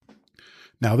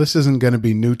Now, this isn't going to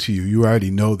be new to you. You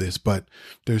already know this, but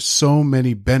there's so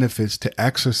many benefits to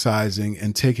exercising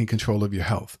and taking control of your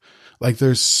health. Like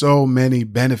there's so many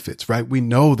benefits, right? We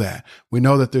know that. We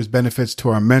know that there's benefits to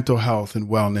our mental health and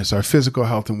wellness, our physical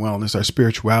health and wellness, our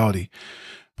spirituality.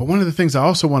 But one of the things I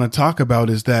also want to talk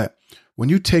about is that when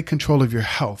you take control of your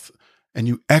health and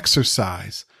you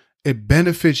exercise, it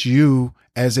benefits you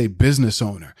as a business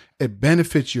owner. It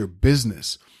benefits your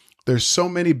business. There's so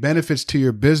many benefits to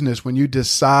your business when you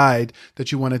decide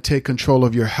that you want to take control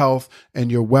of your health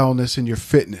and your wellness and your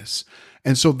fitness.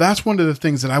 And so that's one of the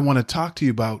things that I want to talk to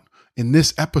you about in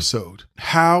this episode,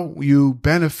 how you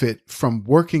benefit from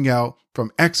working out,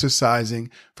 from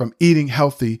exercising, from eating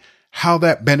healthy, how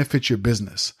that benefits your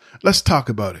business. Let's talk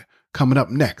about it coming up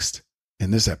next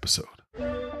in this episode.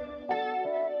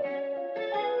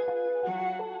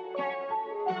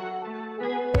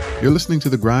 You're listening to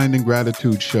the Grind and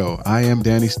Gratitude Show. I am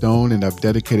Danny Stone, and I've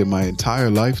dedicated my entire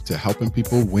life to helping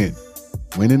people win.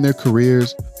 Win in their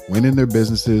careers, win in their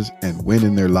businesses, and win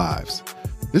in their lives.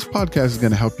 This podcast is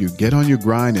going to help you get on your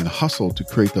grind and hustle to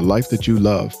create the life that you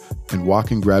love and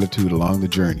walk in gratitude along the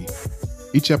journey.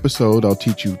 Each episode, I'll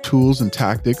teach you tools and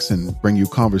tactics and bring you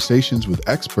conversations with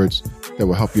experts that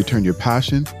will help you turn your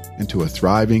passion into a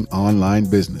thriving online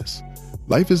business.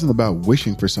 Life isn't about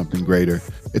wishing for something greater.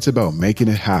 It's about making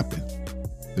it happen.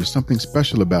 There's something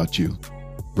special about you.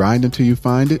 Grind until you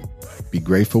find it. Be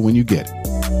grateful when you get it.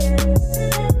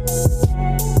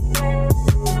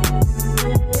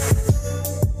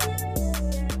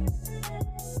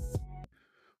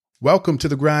 Welcome to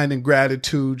the Grind and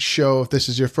Gratitude Show. If this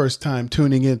is your first time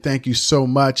tuning in, thank you so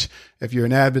much. If you're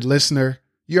an avid listener,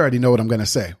 you already know what I'm going to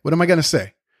say. What am I going to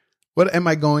say? What am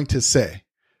I going to say?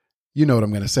 You know what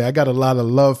I'm going to say. I got a lot of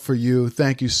love for you.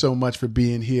 Thank you so much for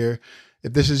being here.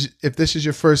 If this is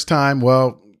your first time,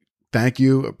 well, thank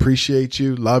you. Appreciate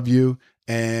you. Love you.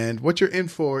 And what you're in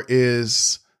for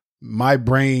is my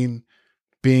brain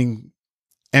being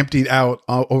emptied out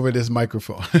over this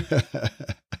microphone.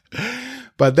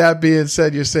 But that being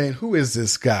said, you're saying, who is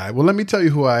this guy? Well, let me tell you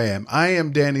who I am. I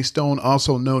am Danny Stone,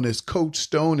 also known as Coach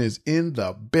Stone, is in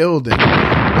the building. What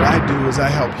I do is I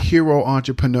help hero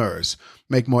entrepreneurs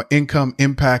make more income,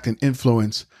 impact, and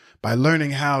influence by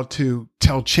learning how to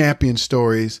tell champion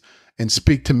stories and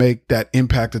speak to make that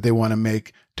impact that they want to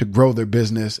make to grow their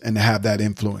business and to have that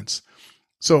influence.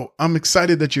 So I'm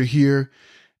excited that you're here.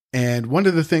 And one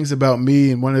of the things about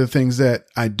me and one of the things that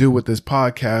I do with this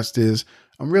podcast is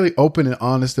I'm really open and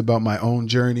honest about my own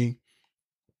journey.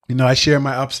 You know, I share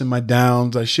my ups and my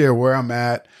downs. I share where I'm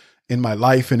at in my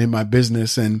life and in my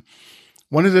business. And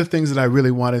one of the things that I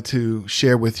really wanted to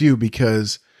share with you,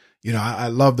 because, you know, I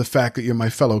love the fact that you're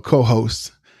my fellow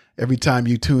co-hosts. Every time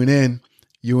you tune in,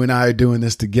 you and I are doing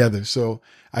this together. So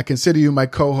I consider you my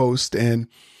co-host, and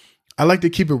I like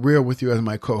to keep it real with you as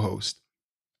my co-host.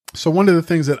 So one of the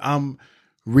things that I'm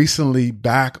recently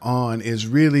back on is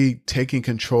really taking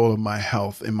control of my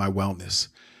health and my wellness.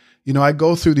 You know, I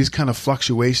go through these kind of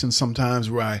fluctuations sometimes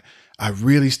where I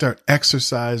really start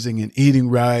exercising and eating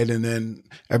right. And then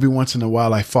every once in a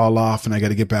while I fall off and I got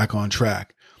to get back on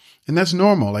track. And that's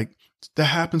normal. Like that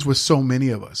happens with so many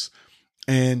of us.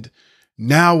 And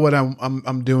now what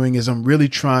I'm doing is I'm really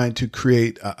trying to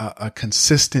create a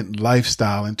consistent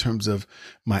lifestyle in terms of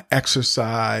my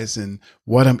exercise and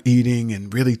what I'm eating,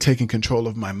 and really taking control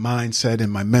of my mindset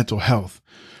and my mental health.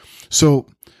 So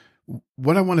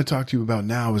what I want to talk to you about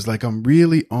now is, like, I'm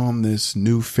really on this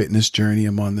new fitness journey.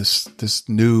 I'm on this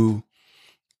new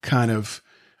kind of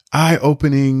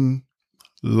eye-opening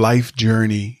life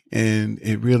journey, and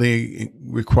it really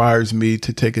requires me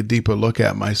to take a deeper look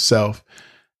at myself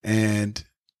and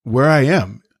where I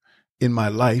am in my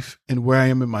life and where I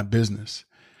am in my business.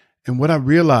 And what I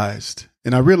realized,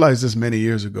 and I realized this many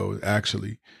years ago,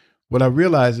 actually, what I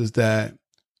realized is that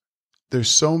there's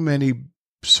so many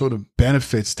sort of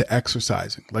benefits to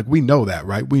exercising. Like, we know that,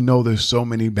 right? We know there's so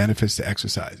many benefits to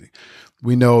exercising.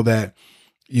 We know that,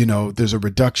 you know, there's a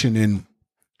reduction in,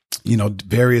 you know,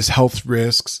 various health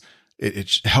risks.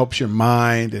 It helps your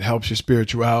mind. It helps your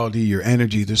spirituality, your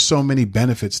energy. There's so many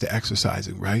benefits to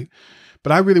exercising, right?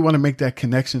 But I really want to make that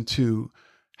connection to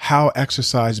how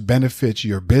exercise benefits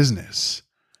your business.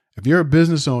 If you're a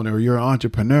business owner or you're an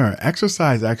entrepreneur,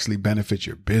 exercise actually benefits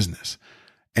your business.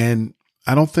 And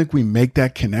I don't think we make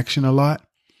that connection a lot.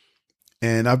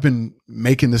 And I've been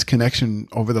making this connection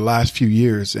over the last few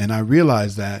years, and I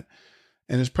realized that.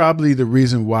 And it's probably the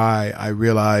reason why I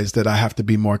realized that I have to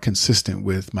be more consistent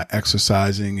with my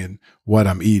exercising and what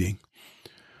I'm eating.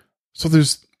 So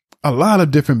there's a lot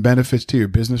of different benefits to your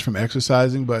business from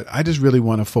exercising, but I just really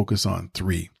want to focus on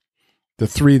three. The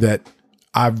three that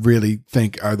I really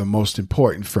think are the most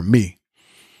important for me.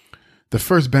 The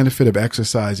first benefit of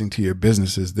exercising to your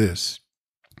business is this.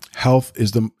 Health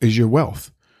is your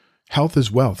wealth. Health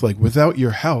is wealth. Like without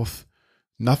your health,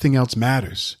 nothing else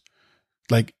matters.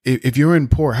 Like if you're in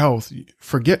poor health,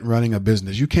 forget running a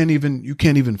business. You can't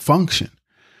even function.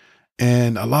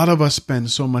 And a lot of us spend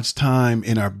so much time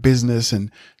in our business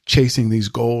and chasing these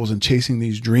goals and chasing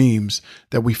these dreams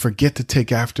that we forget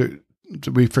to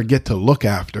we forget to look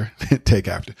after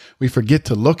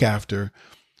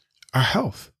our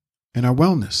health and our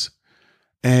wellness.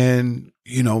 And,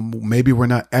 maybe we're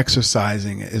not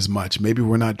exercising as much. Maybe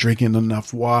we're not drinking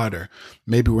enough water.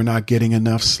 Maybe we're not getting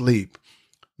enough sleep.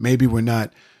 Maybe we're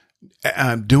not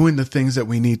doing the things that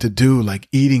we need to do, like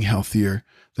eating healthier,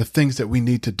 the things that we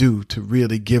need to do to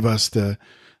really give us the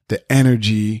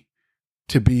energy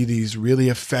to be these really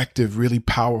effective, really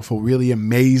powerful, really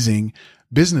amazing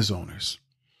business owners.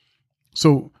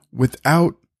 So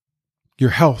without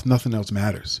your health, nothing else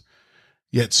matters.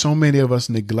 Yet so many of us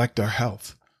neglect our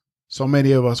health. So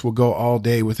many of us will go all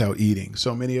day without eating.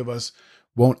 So many of us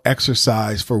won't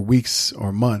exercise for weeks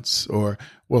or months, or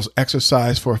will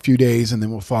exercise for a few days and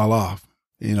then we'll fall off.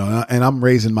 And I'm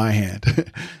raising my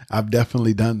hand. I've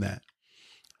definitely done that.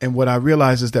 And what I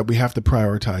realize is that we have to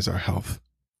prioritize our health.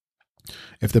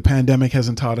 If the pandemic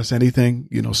hasn't taught us anything,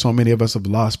 so many of us have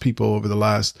lost people over the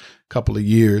last couple of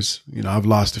years. I've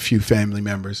lost a few family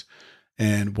members.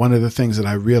 And one of the things that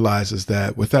I realize is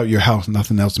that without your health,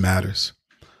 nothing else matters.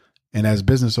 And as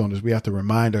business owners, we have to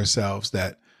remind ourselves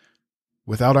that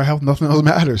without our health, nothing else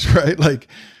matters, right? Like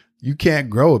you can't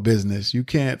grow a business. You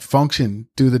can't function,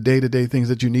 do the day-to-day things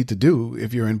that you need to do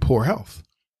if you're in poor health.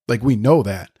 Like we know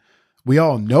that. We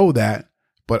all know that.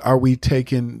 But are we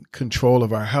taking control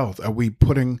of our health? Are we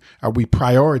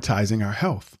prioritizing our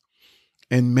health?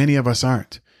 And many of us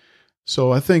aren't.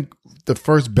 So I think the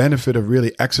first benefit of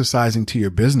really exercising to your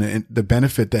business, and the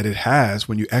benefit that it has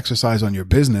when you exercise on your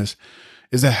business,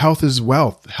 is that health is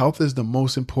wealth. Health is the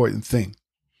most important thing.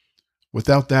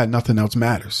 Without that, nothing else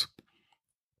matters.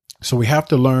 So we have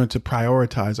to learn to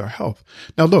prioritize our health.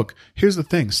 Now, look, here's the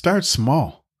thing. Start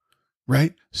small,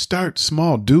 right? Start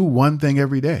small. Do one thing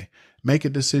every day. Make a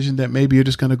decision that maybe you're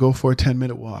just going to go for a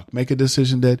 10-minute walk. Make a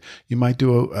decision that you might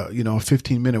do a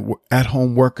 15-minute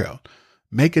at-home workout.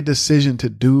 Make a decision to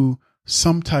do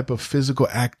some type of physical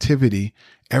activity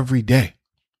every day.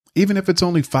 Even if it's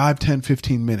only 5, 10,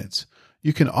 15 minutes,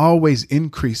 you can always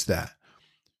increase that.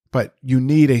 But you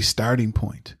need a starting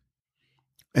point.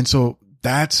 And so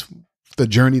that's the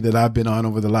journey that I've been on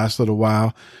over the last little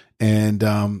while. And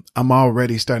I'm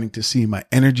already starting to see my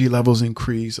energy levels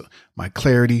increase, my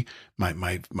clarity,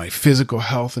 my physical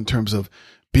health in terms of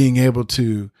being able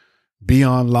to be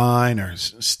online or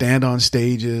stand on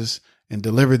stages and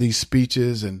deliver these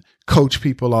speeches and coach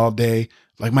people all day.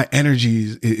 Like my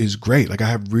energy is great. Like I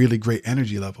have really great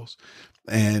energy levels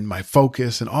and my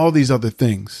focus and all these other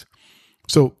things.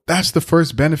 So that's the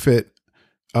first benefit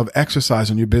of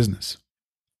exercise on your business.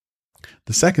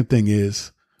 The second thing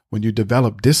is, when you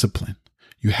develop discipline,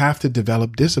 you have to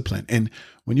develop discipline. And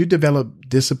when you develop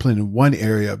discipline in one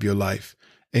area of your life,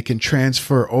 it can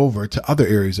transfer over to other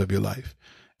areas of your life.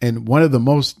 And one of the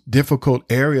most difficult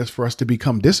areas for us to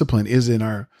become disciplined is in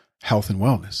our health and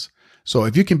wellness. So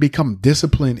if you can become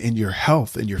disciplined in your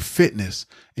health and your fitness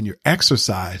and your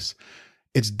exercise,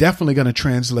 it's definitely going to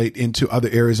translate into other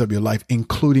areas of your life,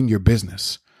 including your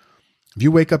business. If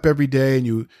you wake up every day and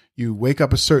you wake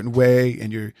up a certain way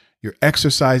and you're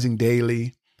exercising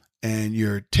daily and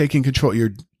you're taking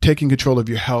control of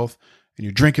your health and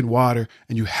you're drinking water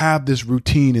and you have this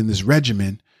routine and this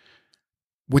regimen,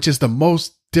 which is the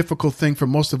most difficult thing for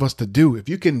most of us to do. If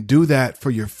you can do that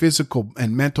for your physical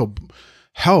and mental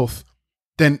health,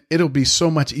 then it'll be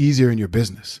so much easier in your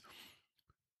business.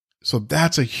 So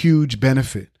that's a huge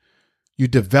benefit. You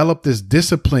develop this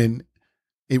discipline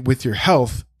with your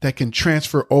health that can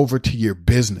transfer over to your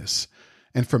business.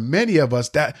 And for many of us,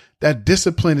 that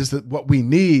discipline is what we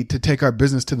need to take our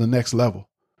business to the next level.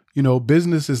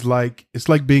 Business is it's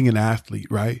like being an athlete,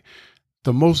 right?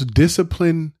 The most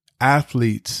disciplined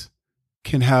athletes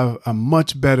can have a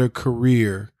much better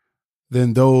career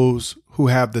than those who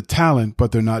have the talent,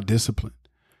 but they're not disciplined.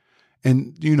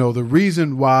 And, the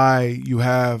reason why you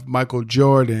have Michael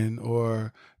Jordan,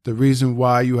 or the reason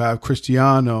why you have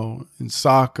Cristiano in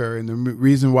soccer, and the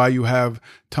reason why you have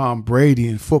Tom Brady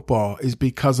in football is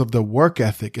because of the work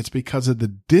ethic. It's because of the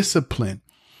discipline.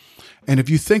 And if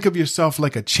you think of yourself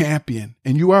like a champion,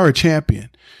 and you are a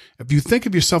champion, if you think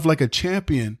of yourself like a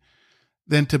champion,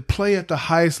 then to play at the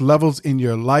highest levels in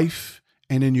your life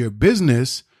and in your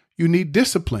business, you need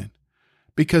discipline.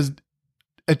 Because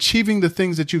achieving the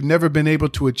things that you've never been able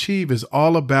to achieve is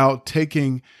all about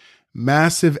taking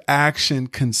massive action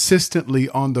consistently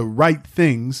on the right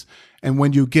things. And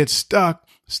when you get stuck,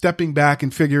 stepping back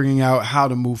and figuring out how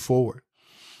to move forward.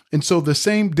 And so the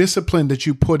same discipline that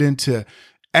you put into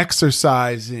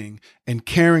exercising and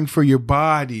caring for your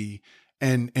body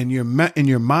and your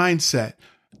mindset,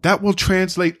 that will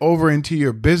translate over into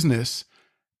your business.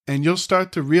 And you'll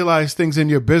start to realize things in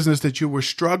your business that you were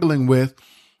struggling with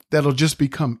that'll just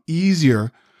become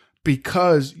easier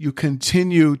because you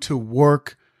continue to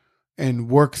work and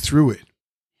work through it.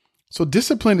 So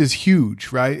discipline is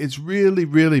huge, right? It's really,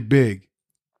 really big.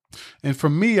 And for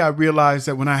me, I realized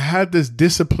that when I had this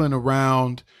discipline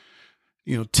around,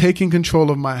 taking control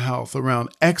of my health, around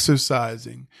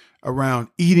exercising, around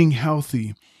eating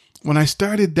healthy, when I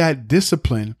started that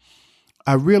discipline,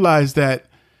 I realized that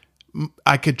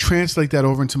I could translate that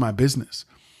over into my business.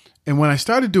 And when I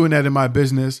started doing that in my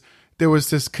business, there was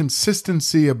this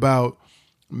consistency about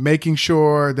making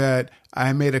sure that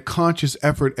I made a conscious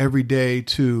effort every day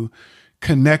to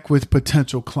connect with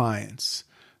potential clients,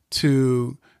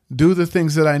 to do the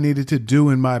things that I needed to do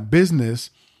in my business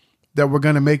that were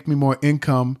going to make me more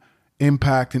income,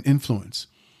 impact, and influence.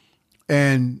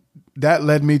 And that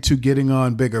led me to getting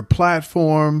on bigger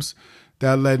platforms.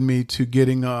 That led me to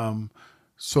getting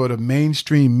sort of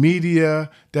mainstream media.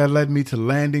 That led me to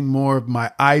landing more of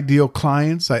my ideal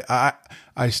clients.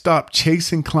 I stopped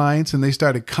chasing clients and they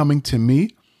started coming to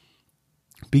me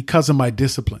because of my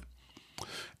discipline.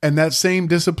 And that same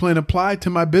discipline applied to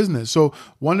my business. So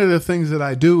one of the things that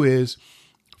I do is,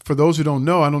 for those who don't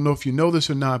know, I don't know if you know this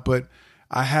or not, but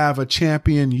I have a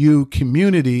Champion You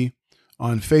community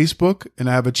on Facebook and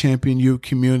I have a Champion You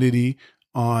community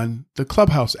on the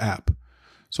Clubhouse app.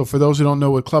 So for those who don't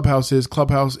know what Clubhouse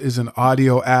is an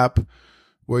audio app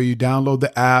where you download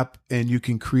the app and you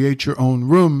can create your own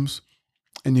rooms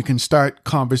and you can start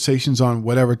conversations on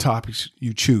whatever topics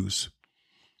you choose.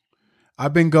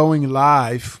 I've been going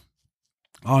live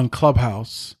on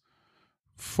Clubhouse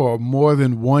for more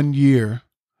than 1 year,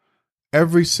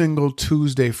 every single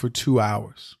Tuesday for 2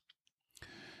 hours.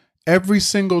 Every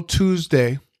single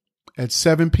Tuesday at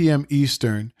 7 p.m.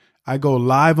 Eastern, I go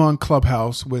live on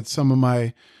Clubhouse with some of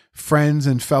my friends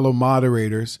and fellow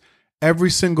moderators every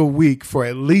single week for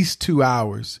at least 2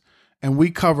 hours. And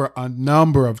we cover a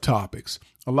number of topics.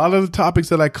 A lot of the topics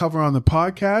that I cover on the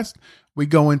podcast, we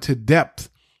go into depth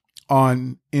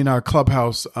in our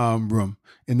Clubhouse room,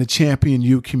 in the Champion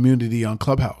You community on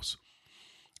Clubhouse.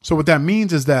 So what that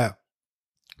means is that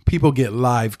people get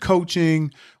live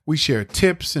coaching. We share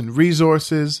tips and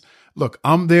resources. Look,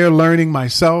 I'm there learning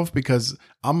myself because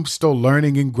I'm still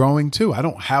learning and growing too. I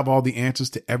don't have all the answers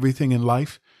to everything in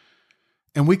life.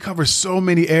 And we cover so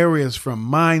many areas, from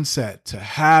mindset to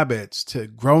habits to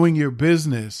growing your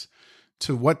business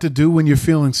to what to do when you're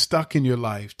feeling stuck in your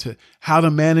life, to how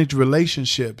to manage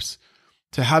relationships,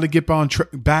 to how to get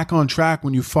back on track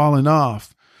when you've fallen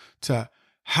off, to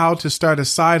how to start a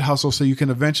side hustle so you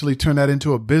can eventually turn that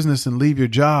into a business and leave your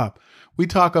job. We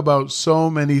talk about so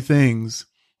many things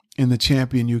in the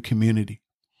Champion You community.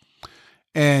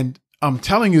 And I'm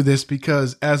telling you this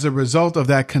because as a result of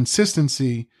that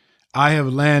consistency, I have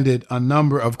landed a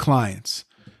number of clients.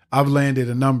 I've landed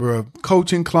a number of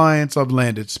coaching clients. I've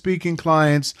landed speaking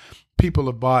clients. People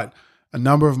have bought a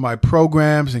number of my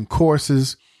programs and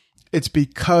courses. It's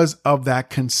because of that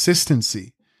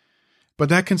consistency. But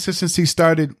that consistency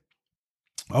started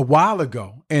a while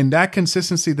ago. And that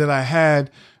consistency that I had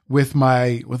with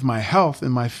my health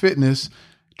and my fitness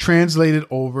translated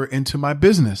over into my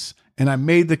business. And I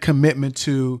made the commitment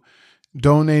to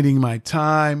donating my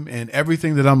time and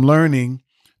everything that I'm learning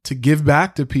to give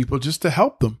back to people just to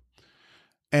help them.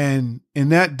 And in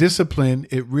that discipline,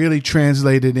 it really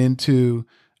translated into,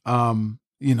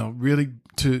 really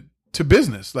to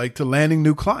business, like to landing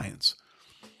new clients.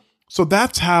 So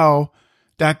that's how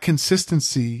that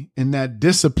consistency and that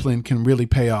discipline can really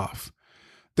pay off.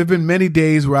 There've been many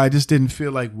days where I just didn't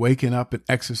feel like waking up and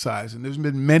exercising. There's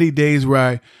been many days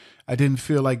where I didn't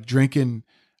feel like drinking,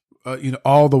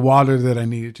 all the water that I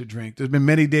needed to drink. There's been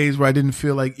many days where I didn't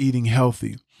feel like eating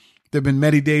healthy. There've been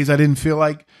many days I didn't feel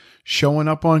like showing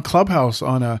up on Clubhouse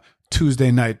on a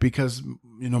Tuesday night because,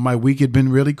 my week had been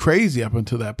really crazy up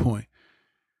until that point.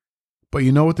 But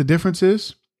you know what the difference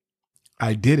is?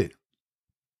 I did it.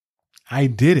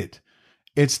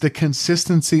 It's the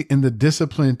consistency and the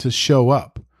discipline to show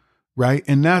up, right?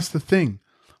 And that's the thing.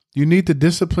 You need the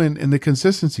discipline and the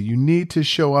consistency. You need to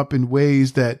show up in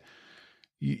ways that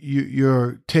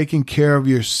you're taking care of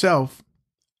yourself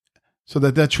so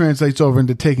that translates over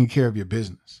into taking care of your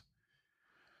business.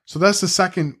 So that's the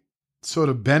second sort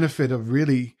of benefit of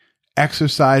really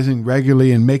exercising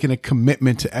regularly and making a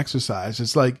commitment to exercise.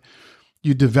 It's like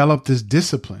you develop this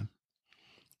discipline.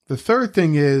 The third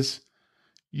thing is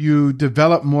you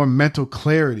develop more mental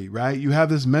clarity, right? You have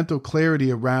this mental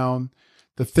clarity around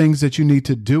the things that you need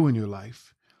to do in your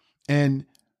life. And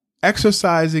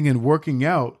exercising and working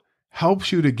out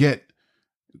helps you to get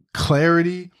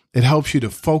clarity. It helps you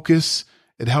to focus.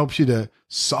 It helps you to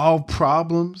solve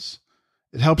problems.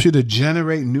 It helps you to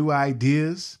generate new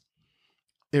ideas.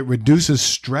 It reduces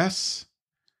stress.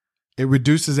 It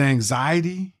reduces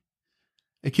anxiety.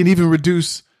 It can even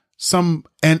reduce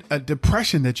a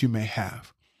depression that you may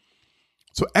have.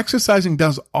 So exercising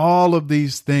does all of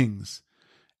these things,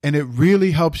 and it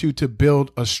really helps you to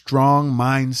build a strong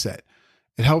mindset.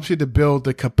 It helps you to build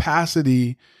the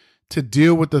capacity to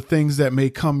deal with the things that may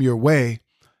come your way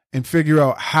and figure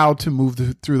out how to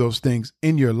move through those things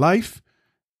in your life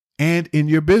and in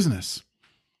your business.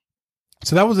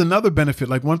 So that was another benefit.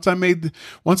 Like once I made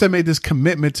this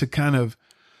commitment to kind of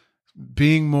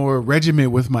being more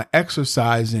regimented with my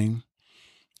exercising,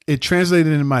 it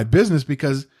translated into my business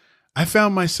because I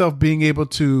found myself being able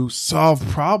to solve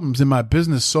problems in my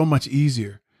business so much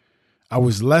easier. I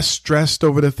was less stressed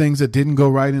over the things that didn't go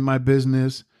right in my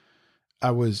business.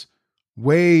 I was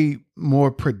way more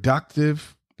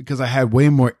productive because I had way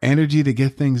more energy to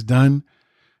get things done.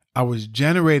 I was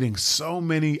generating so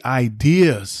many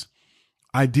ideas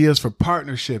for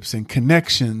partnerships and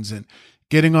connections and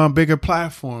getting on bigger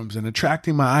platforms and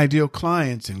attracting my ideal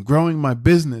clients and growing my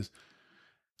business.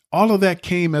 All of that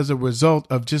came as a result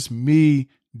of just me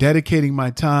dedicating my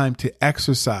time to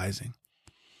exercising.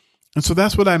 And so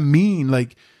that's what I mean.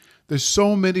 Like there's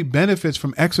so many benefits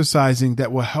from exercising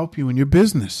that will help you in your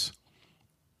business.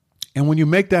 And when you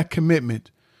make that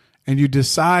commitment and you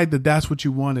decide that that's what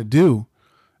you want to do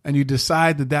and you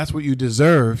decide that that's what you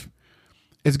deserve,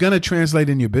 it's going to translate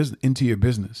in your business, into your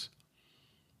business.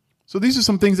 So these are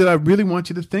some things that I really want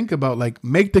you to think about. Like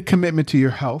make the commitment to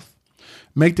your health,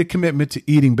 make the commitment to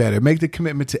eating better, make the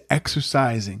commitment to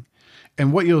exercising.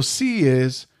 And what you'll see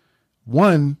is,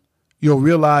 one, you'll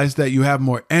realize that you have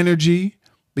more energy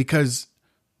because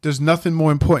there's nothing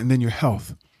more important than your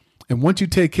health. And once you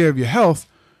take care of your health,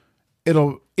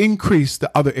 it'll increase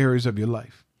the other areas of your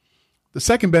life. The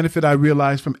second benefit I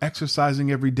realized from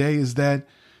exercising every day is that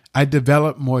I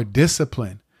developed more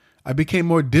discipline. I became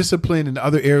more disciplined in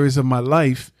other areas of my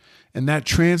life, and that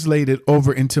translated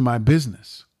over into my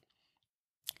business.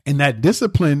 And that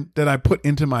discipline that I put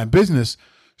into my business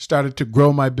started to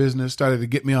grow my business, started to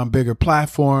get me on bigger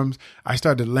platforms. I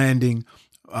started landing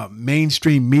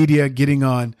mainstream media, getting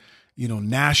on,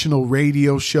 national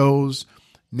radio shows,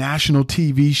 national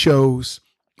TV shows,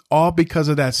 all because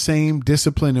of that same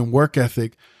discipline and work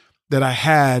ethic that I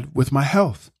had with my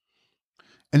health.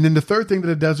 And then the third thing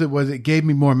that it does was it gave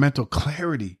me more mental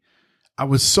clarity. I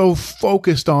was so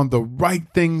focused on the right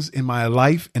things in my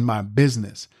life and my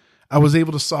business. I was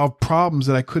able to solve problems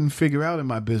that I couldn't figure out in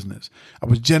my business. I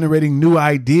was generating new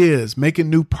ideas, making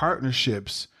new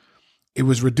partnerships. It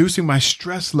was reducing my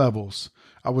stress levels.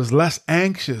 I was less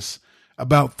anxious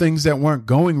about things that weren't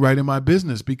going right in my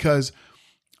business because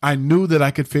I knew that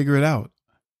I could figure it out.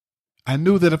 I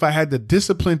knew that if I had the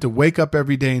discipline to wake up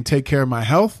every day and take care of my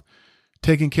health,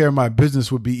 taking care of my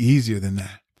business would be easier than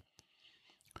that.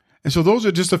 And so those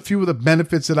are just a few of the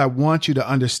benefits that I want you to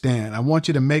understand. I want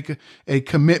you to make a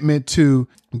commitment to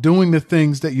doing the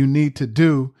things that you need to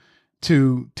do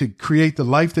to create the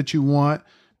life that you want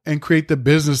and create the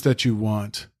business that you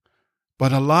want.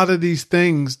 But a lot of these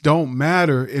things don't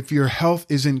matter if your health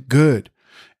isn't good.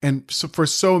 And so for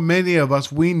so many of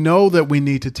us, we know that we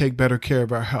need to take better care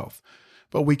of our health,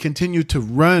 but we continue to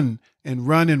run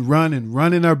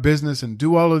in our business and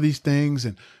do all of these things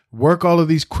and work all of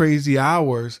these crazy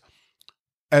hours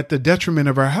at the detriment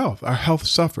of our health. Our health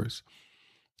suffers.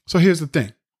 So here's the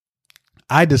thing.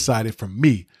 I decided for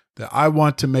me that I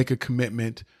want to make a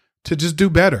commitment to just do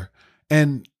better.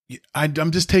 And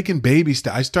I'm just taking baby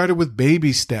steps. I started with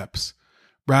baby steps,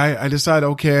 right? I decided,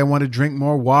 okay, I want to drink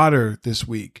more water this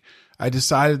week. I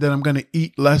decided that I'm going to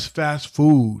eat less fast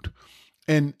food.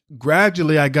 And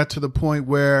gradually I got to the point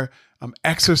where I'm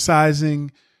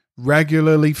exercising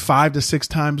regularly 5 to 6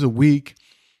 times a week.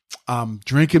 I'm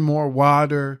drinking more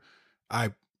water.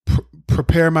 I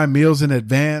prepare my meals in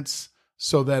advance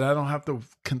so that I don't have to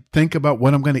think about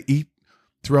what I'm going to eat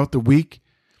throughout the week.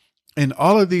 And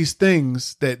all of these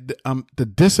things that the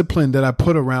discipline that I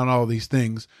put around all these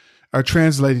things are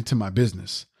translating to my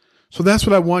business. So that's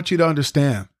what I want you to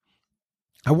understand.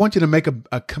 I want you to make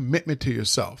a commitment to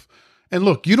yourself. And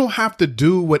look, you don't have to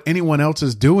do what anyone else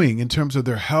is doing in terms of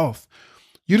their health.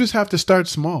 You just have to start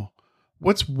small.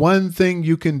 What's one thing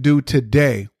you can do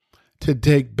today to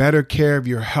take better care of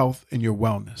your health and your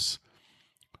wellness?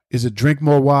 Is it drink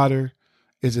more water?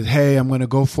 Is it, hey, I'm going to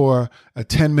go for a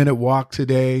 10-minute walk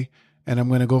today, and I'm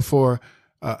going to go for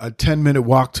a 10-minute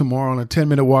walk tomorrow and a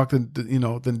 10-minute walk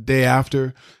the day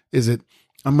after? Is it,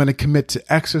 I'm going to commit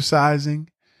to exercising?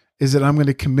 Is it, I'm going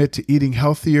to commit to eating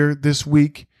healthier this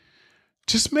week?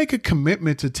 Just make a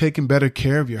commitment to taking better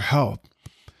care of your health.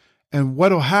 And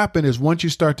what will happen is once you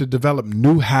start to develop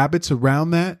new habits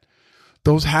around that,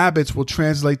 those habits will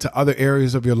translate to other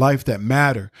areas of your life that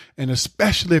matter. And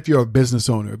especially if you're a business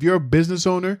owner. If you're a business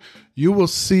owner, you will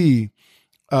see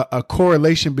a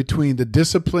correlation between the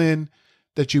discipline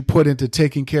that you put into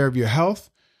taking care of your health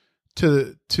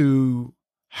to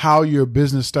how your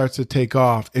business starts to take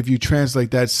off if you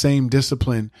translate that same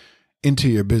discipline into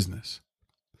your business.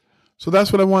 So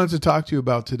that's what I wanted to talk to you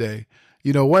about today.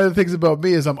 You know, one of the things about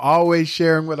me is I'm always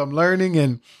sharing what I'm learning.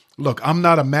 And look, I'm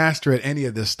not a master at any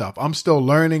of this stuff. I'm still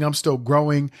learning. I'm still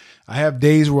growing. I have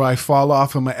days where I fall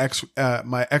off in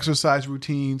my exercise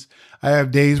routines. I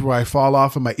have days where I fall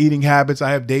off in my eating habits.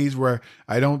 I have days where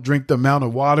I don't drink the amount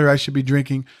of water I should be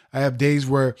drinking. I have days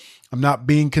where I'm not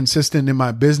being consistent in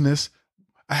my business.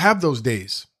 I have those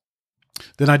days.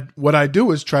 Then what I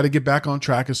do is try to get back on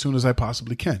track as soon as I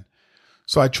possibly can.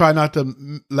 So I try not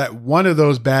to let one of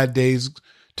those bad days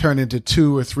turn into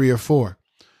 2 or 3 or 4.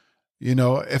 You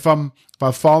know, if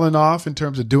I've fallen off in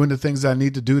terms of doing the things I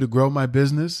need to do to grow my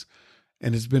business,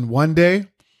 and it's been one day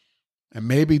and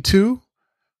maybe 2,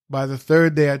 by the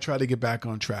 3rd day, I try to get back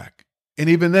on track. And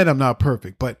even then, I'm not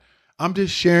perfect, but I'm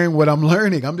just sharing what I'm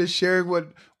learning. I'm just sharing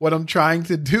what I'm trying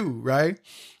to do, right?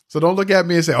 So don't look at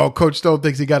me and say, oh, Coach Stone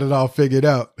thinks he got it all figured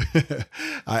out.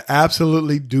 I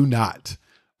absolutely do not.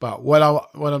 But what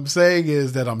I'm saying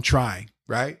is that I'm trying,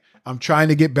 right? I'm trying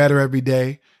to get better every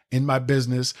day in my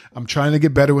business. I'm trying to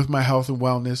get better with my health and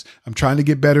wellness. I'm trying to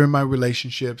get better in my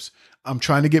relationships. I'm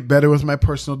trying to get better with my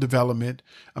personal development.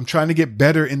 I'm trying to get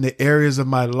better in the areas of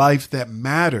my life that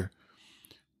matter.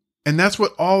 And that's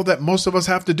what all that most of us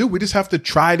have to do. We just have to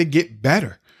try to get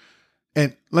better.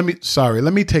 And let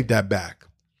me take that back.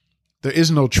 There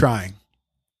is no trying.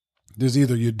 There's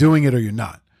either you're doing it or you're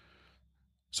not.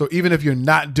 So even if you're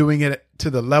not doing it to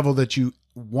the level that you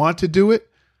want to do it,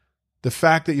 the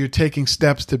fact that you're taking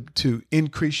steps to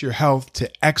increase your health, to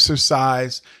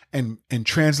exercise and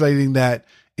translating that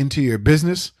into your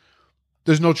business,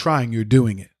 there's no trying, you're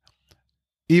doing it.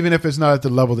 Even if it's not at the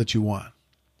level that you want.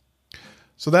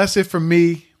 So that's it for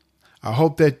me. I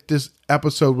hope that this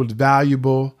episode was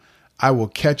valuable. I will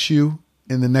catch you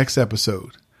in the next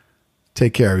episode.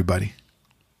 Take care, everybody.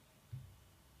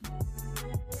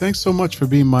 Thanks so much for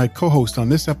being my co-host on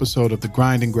this episode of the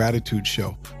Grind and Gratitude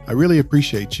Show. I really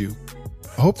appreciate you.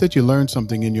 I hope that you learned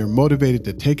something and you're motivated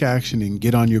to take action and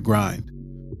get on your grind.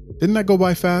 Didn't that go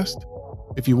by fast?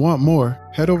 If you want more,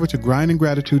 head over to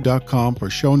grindandgratitude.com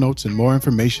for show notes and more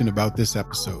information about this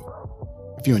episode.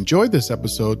 If you enjoyed this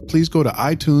episode, please go to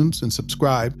iTunes and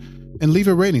subscribe and leave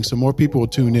a rating so more people will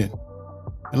tune in.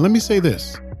 And let me say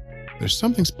this, there's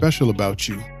something special about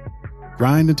you.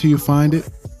 Grind until you find it.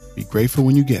 Be grateful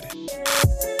when you get it.